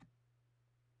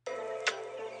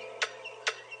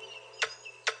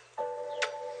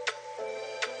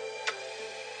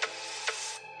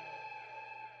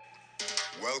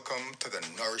Welcome to the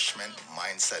Nourishment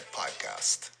Mindset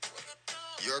Podcast,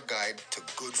 your guide to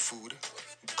good food,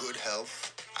 good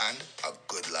health, and a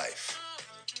good life.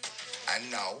 And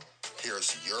now,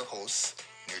 here's your host,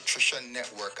 Nutrition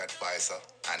Network advisor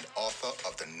and author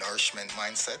of the Nourishment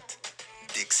Mindset,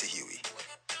 Dixie Huey.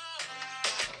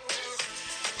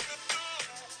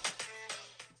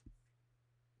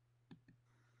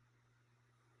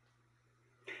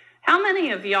 How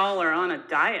many of y'all are on a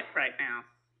diet right now?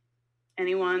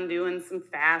 Anyone doing some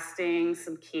fasting,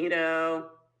 some keto,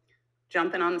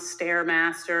 jumping on the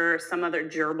Stairmaster, or some other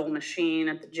gerbil machine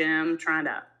at the gym, trying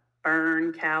to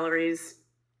burn calories?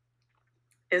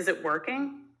 Is it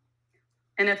working?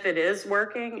 And if it is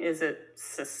working, is it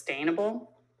sustainable?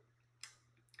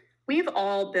 We've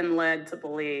all been led to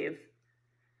believe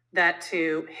that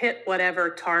to hit whatever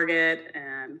target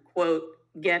and, quote,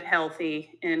 get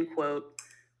healthy, end quote,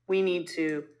 we need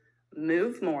to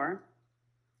move more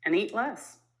and eat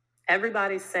less.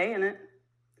 Everybody's saying it.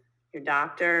 Your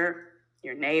doctor,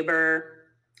 your neighbor,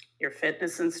 your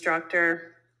fitness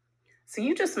instructor. So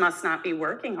you just must not be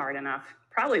working hard enough.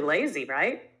 Probably lazy,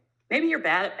 right? Maybe you're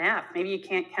bad at math. Maybe you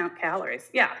can't count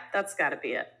calories. Yeah, that's got to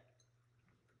be it.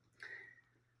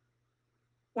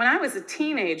 When I was a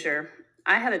teenager,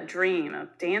 I had a dream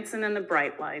of dancing in the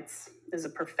bright lights as a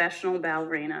professional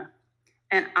ballerina.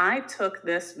 And I took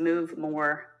this move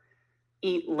more,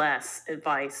 eat less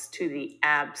advice to the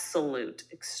absolute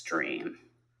extreme.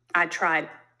 I tried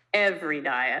every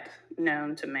diet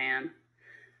known to man.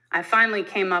 I finally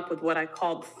came up with what I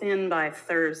called Thin by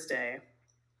Thursday.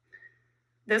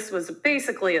 This was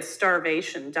basically a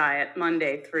starvation diet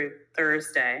Monday through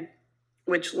Thursday,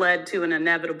 which led to an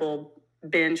inevitable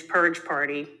binge purge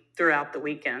party throughout the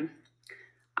weekend.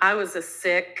 I was a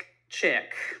sick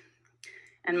chick,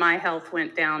 and my health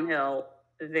went downhill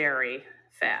very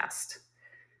fast.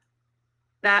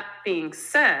 That being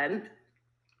said,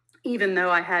 even though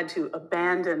I had to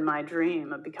abandon my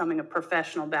dream of becoming a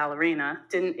professional ballerina,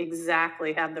 didn't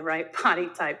exactly have the right body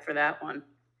type for that one.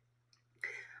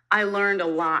 I learned a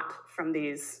lot from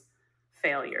these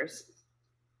failures.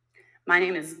 My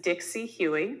name is Dixie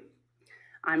Huey.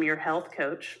 I'm your health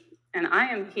coach, and I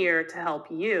am here to help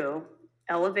you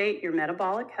elevate your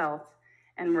metabolic health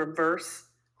and reverse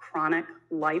chronic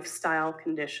lifestyle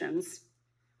conditions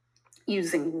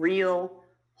using real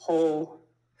whole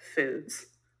foods.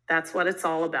 That's what it's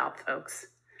all about, folks.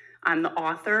 I'm the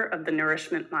author of The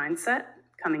Nourishment Mindset,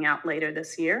 coming out later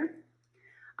this year.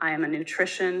 I am a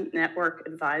Nutrition Network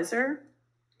advisor,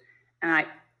 and I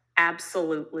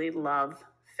absolutely love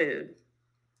food.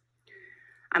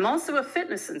 I'm also a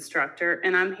fitness instructor,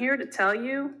 and I'm here to tell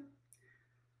you,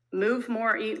 move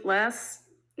more, eat less,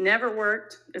 never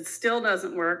worked. It still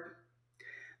doesn't work.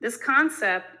 This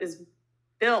concept is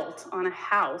built on a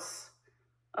house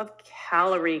of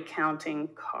calorie counting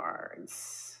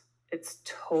cards. It's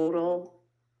total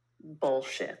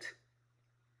bullshit.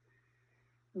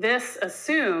 This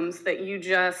assumes that you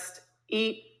just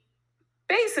eat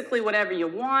basically whatever you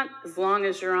want as long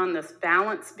as you're on this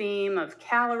balance beam of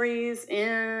calories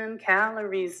in,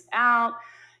 calories out.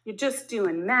 You're just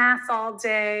doing math all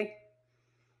day.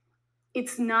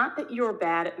 It's not that you're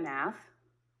bad at math.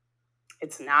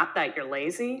 It's not that you're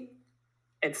lazy.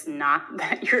 It's not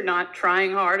that you're not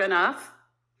trying hard enough.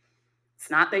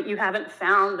 It's not that you haven't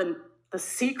found the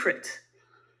secret.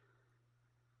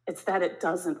 It's that it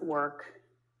doesn't work.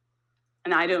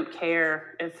 And I don't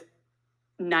care if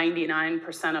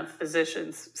 99% of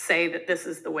physicians say that this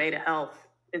is the way to health.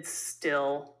 It's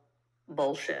still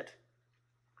bullshit.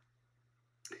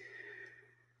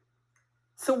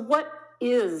 So what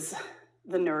is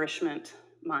the nourishment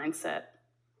mindset?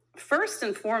 First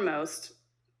and foremost,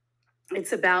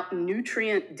 it's about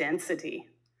nutrient density.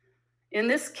 In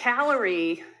this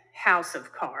calorie house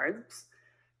of cards,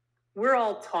 we're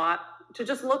all taught to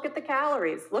just look at the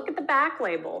calories. Look at the back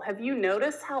label. Have you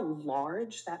noticed how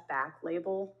large that back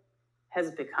label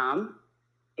has become?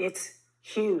 It's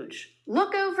huge.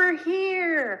 Look over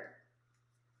here.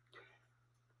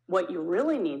 What you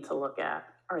really need to look at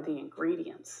are the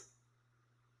ingredients.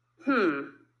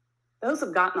 Those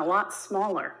have gotten a lot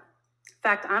smaller. In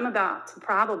fact, I'm about to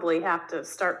probably have to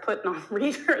start putting on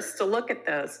readers to look at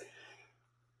those.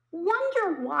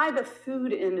 Wonder why the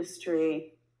food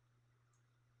industry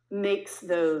makes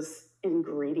those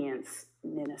ingredients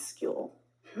minuscule.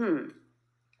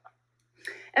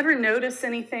 Ever notice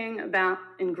anything about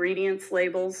ingredients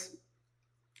labels?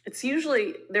 It's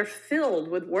usually, they're filled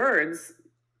with words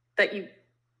that you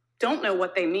don't know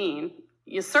what they mean.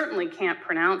 You certainly can't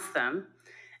pronounce them.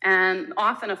 And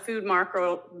often a food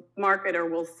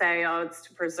marketer will say, oh, it's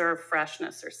to preserve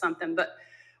freshness or something. But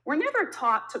We're never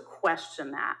taught to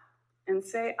question that and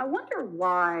say, I wonder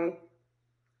why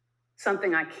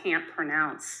something I can't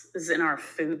pronounce is in our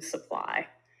food supply.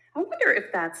 I wonder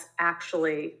if that's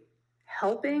actually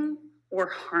helping or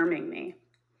harming me.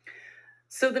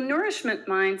 So, the nourishment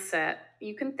mindset,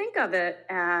 you can think of it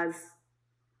as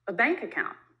a bank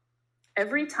account.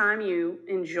 Every time you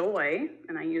enjoy,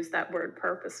 and I use that word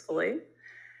purposefully,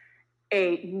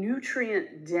 a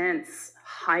nutrient dense,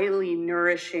 highly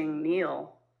nourishing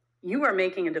meal, you are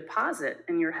making a deposit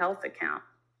in your health account.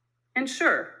 And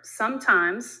sure,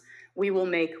 sometimes we will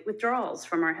make withdrawals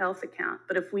from our health account,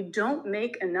 but if we don't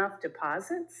make enough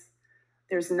deposits,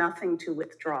 there's nothing to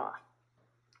withdraw.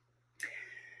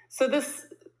 So this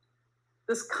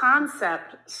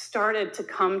concept started to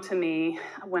come to me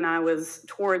when I was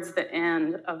towards the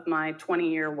end of my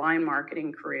 20-year wine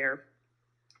marketing career.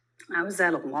 I was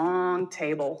at a long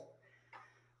table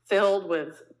filled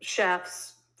with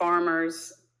chefs,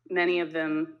 farmers, many of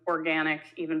them organic,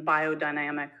 even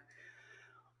biodynamic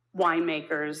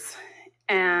winemakers.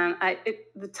 And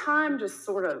the time just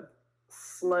sort of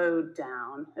slowed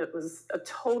down. It was a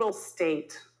total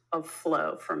state of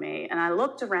flow for me. And I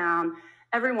looked around,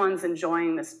 everyone's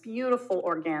enjoying this beautiful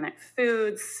organic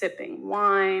food, sipping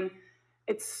wine.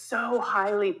 It's so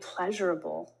highly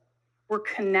pleasurable. We're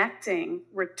connecting,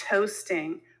 we're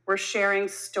toasting, we're sharing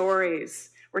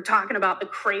stories, we're talking about the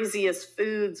craziest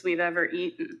foods we've ever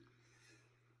eaten.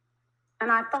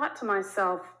 And I thought to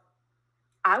myself,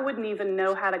 I wouldn't even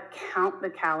know how to count the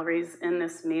calories in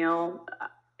this meal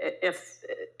if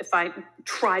I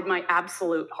tried my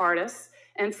absolute hardest.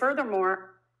 And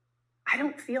furthermore, I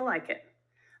don't feel like it.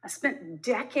 I spent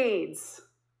decades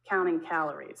counting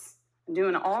calories and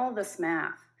doing all this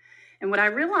math. And what I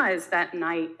realized that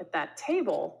night at that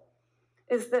table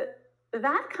is that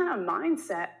kind of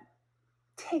mindset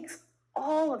takes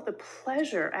all of the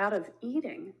pleasure out of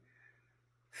eating.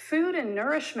 Food and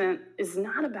nourishment is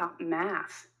not about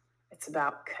math, it's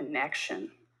about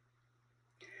connection.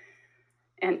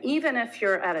 And even if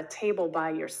you're at a table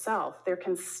by yourself, there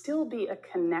can still be a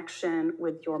connection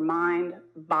with your mind,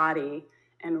 body,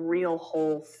 and real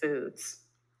whole foods.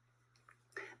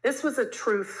 This was a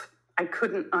truth I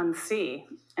couldn't unsee.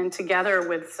 And together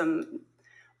with some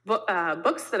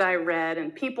books that I read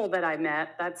and people that I met,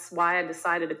 that's why I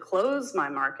decided to close my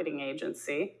marketing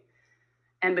agency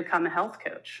and become a health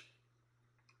coach.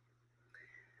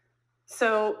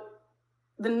 So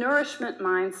the nourishment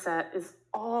mindset is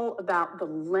all about the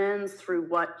lens through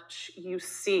which you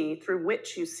see,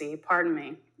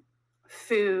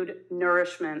 food,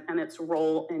 nourishment, and its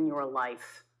role in your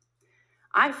life.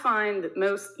 I find that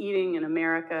most eating in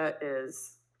America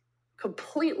is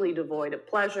completely devoid of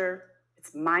pleasure.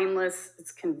 It's mindless,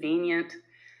 it's convenient.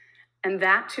 And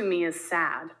that to me is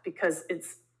sad because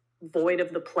it's void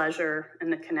of the pleasure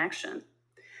and the connection.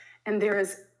 And there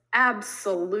is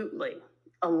absolutely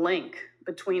a link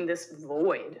between this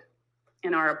void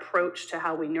in our approach to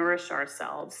how we nourish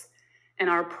ourselves and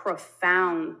our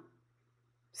profound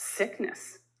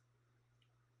sickness.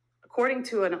 According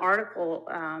to an article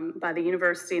by the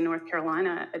University of North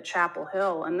Carolina at Chapel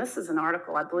Hill, and this is an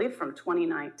article, I believe, from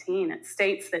 2019, it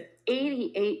states that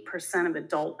 88% of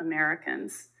adult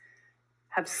Americans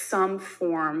have some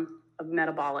form of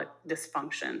metabolic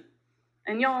dysfunction.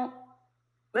 And y'all,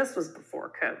 this was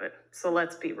before COVID, so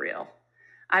let's be real.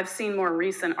 I've seen more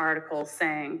recent articles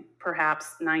saying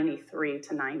perhaps 93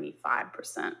 to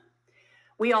 95%.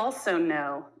 We also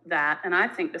know that, and I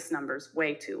think this number is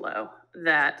way too low,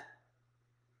 that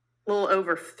a little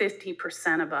over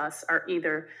 50% of us are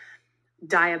either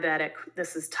diabetic,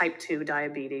 this is type 2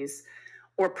 diabetes,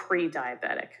 or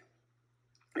pre-diabetic.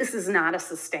 This is not a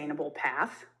sustainable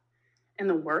path. And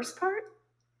the worst part,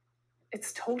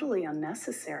 it's totally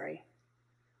unnecessary.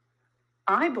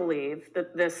 I believe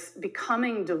that this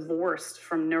becoming divorced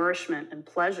from nourishment and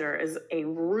pleasure is a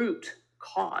root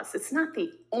cause. It's not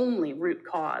the only root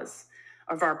cause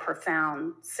of our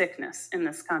profound sickness in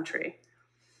this country.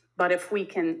 But if we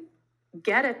can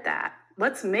get at that,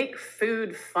 let's make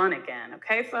food fun again,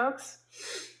 okay, folks?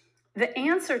 The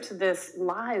answer to this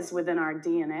lies within our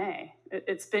DNA.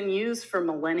 It's been used for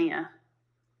millennia.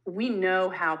 We know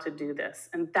how to do this,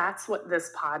 and that's what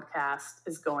this podcast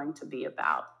is going to be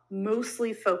about.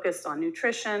 Mostly focused on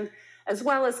nutrition, as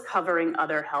well as covering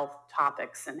other health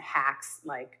topics and hacks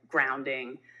like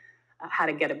grounding, how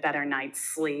to get a better night's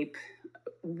sleep,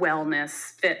 wellness,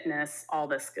 fitness, all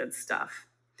this good stuff.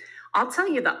 I'll tell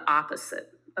you the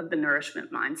opposite of the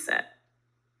nourishment mindset.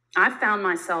 I found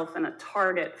myself in a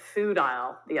Target food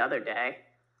aisle the other day.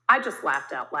 I just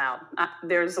laughed out loud.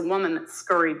 There's a woman that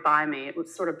scurried by me. It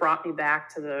sort of brought me back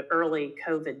to the early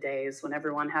COVID days when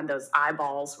everyone had those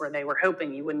eyeballs where they were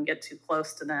hoping you wouldn't get too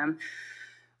close to them.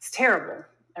 It's terrible.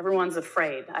 Everyone's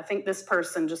afraid. I think this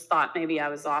person just thought maybe I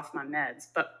was off my meds.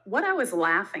 But what I was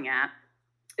laughing at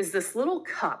is this little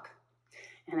cup,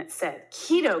 and it said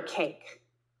keto cake,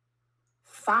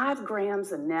 5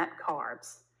 grams of net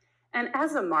carbs. And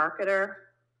as a marketer,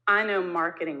 I know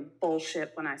marketing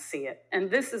bullshit when I see it.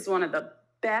 And this is one of the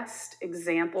best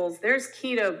examples. There's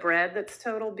keto bread that's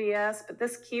total BS, but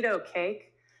this keto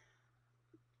cake,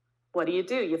 what do?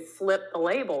 You flip the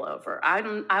label over.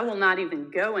 I will not even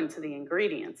go into the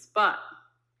ingredients, but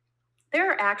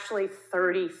there are actually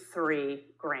 33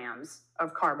 grams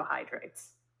of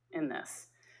carbohydrates in this.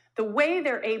 The way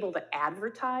they're able to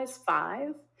advertise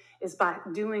 5 is by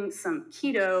doing some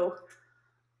keto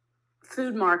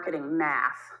food marketing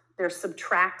math. They're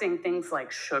subtracting things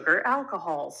like sugar,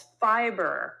 alcohols,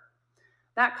 fiber,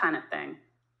 that kind of thing.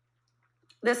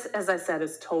 This, as I said,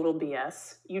 is total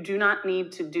BS. You do not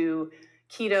need to do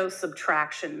keto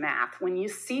subtraction math. When you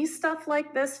see stuff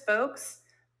like this, folks,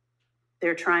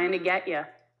 they're trying to get you,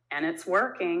 and it's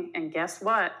working. And guess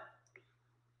what?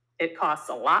 It costs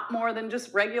a lot more than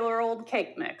just regular old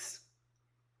cake mix.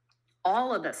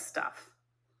 All of this stuff,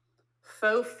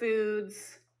 faux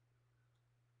foods,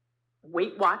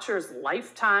 Weight Watchers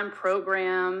lifetime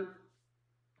program,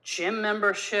 gym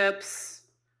memberships,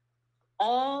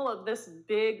 all of this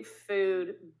big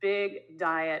food, big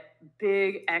diet,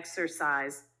 big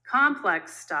exercise,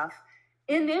 complex stuff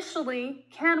initially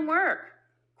can work.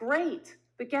 Great.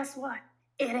 But guess what?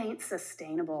 It ain't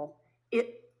sustainable.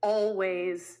 It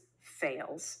always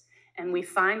fails. And we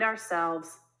find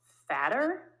ourselves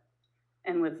fatter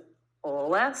and with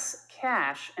less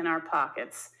cash in our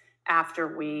pockets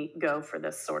after we go for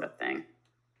this sort of thing.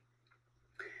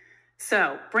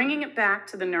 So, bringing it back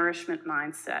to the nourishment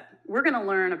mindset, we're going to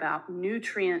learn about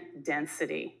nutrient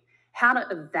density, how to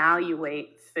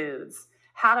evaluate foods,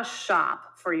 how to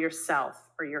shop for yourself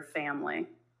or your family.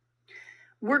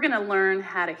 We're going to learn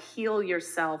how to heal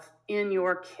yourself in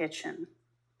your kitchen.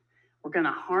 We're going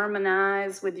to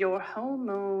harmonize with your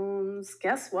hormones.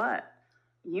 Guess what?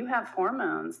 You have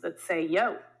hormones that say,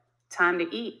 yo, time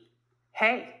to eat.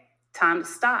 Hey, time to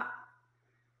stop.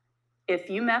 If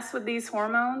you mess with these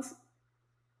hormones,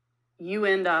 you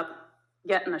end up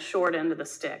getting a short end of the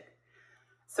stick.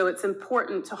 So it's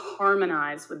important to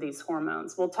harmonize with these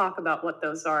hormones. We'll talk about what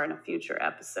those are in a future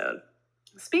episode.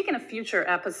 Speaking of future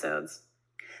episodes,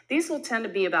 these will tend to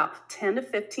be about 10 to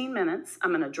 15 minutes.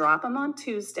 I'm going to drop them on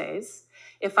Tuesdays.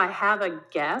 If I have a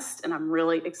guest, and I'm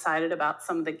really excited about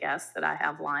some of the guests that I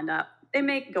have lined up, they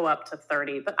may go up to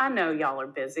 30, but I know y'all are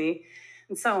busy,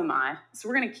 and so am I. So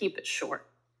we're going to keep it short.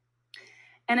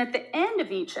 And at the end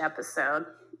of each episode,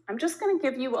 I'm just going to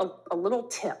give you a little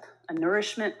tip, a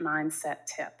nourishment mindset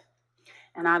tip.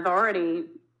 And I've already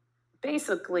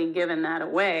basically given that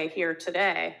away here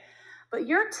today. But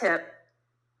your tip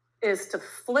is to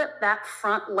flip that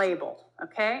front label,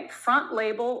 okay? Front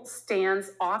label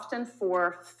stands often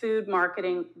for food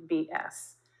marketing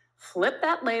BS. Flip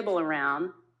that label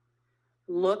around,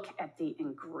 look at the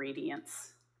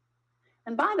ingredients.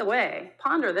 And by the way,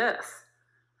 ponder this.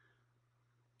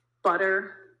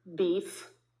 Butter, beef,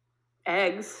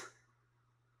 eggs,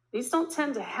 these don't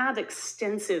tend to have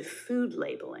extensive food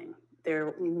labeling.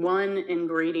 They're one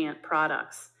ingredient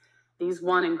products. These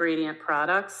one ingredient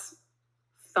products,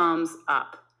 thumbs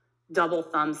up, double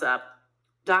thumbs up.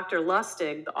 Dr.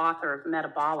 Lustig, the author of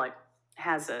Metabolic,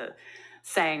 has a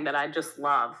saying that I just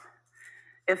love.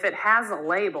 If it has a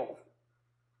label,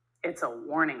 it's a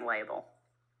warning label.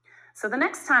 So the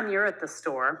next time you're at the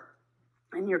store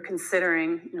and you're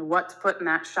considering what to put in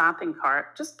that shopping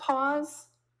cart, just pause,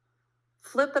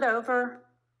 flip it over.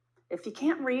 If you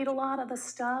can't read a lot of the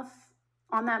stuff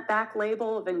on that back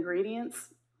label of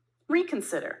ingredients,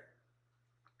 reconsider.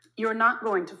 You're not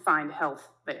going to find health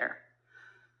there.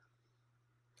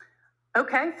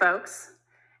 Okay, folks,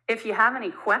 if you have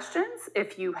any questions,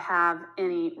 if you have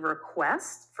any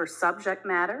requests for subject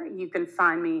matter, you can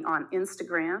find me on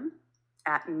Instagram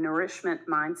at Nourishment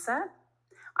Mindset.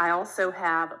 I also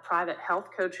have a private health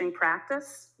coaching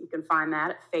practice. You can find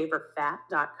that at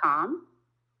favorfat.com.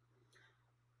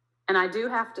 And I do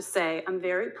have to say, I'm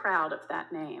very proud of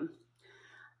that name.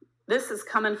 This is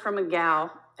coming from a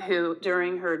gal who,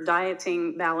 during her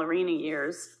dieting ballerina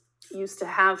years, used to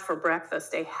have for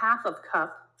breakfast a half a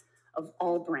cup of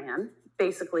all bran.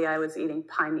 Basically, I was eating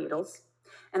pine needles.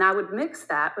 And I would mix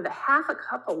that with a half a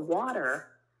cup of water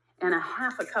and a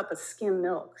half a cup of skim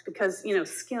milk because,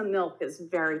 skim milk is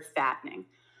very fattening.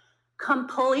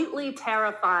 completely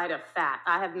terrified of fat.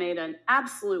 I have made an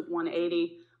absolute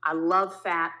 180. I love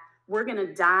fat. We're going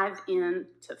to dive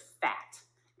into fat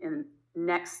in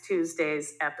next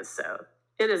Tuesday's episode.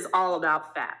 It is all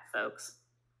about fat, folks.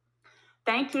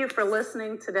 Thank you for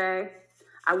listening today.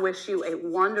 I wish you a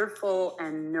wonderful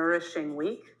and nourishing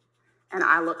week, and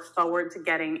I look forward to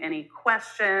getting any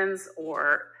questions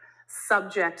or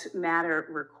subject matter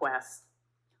requests.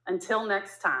 Until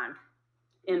next time,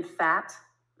 in Fat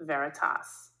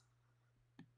Veritas.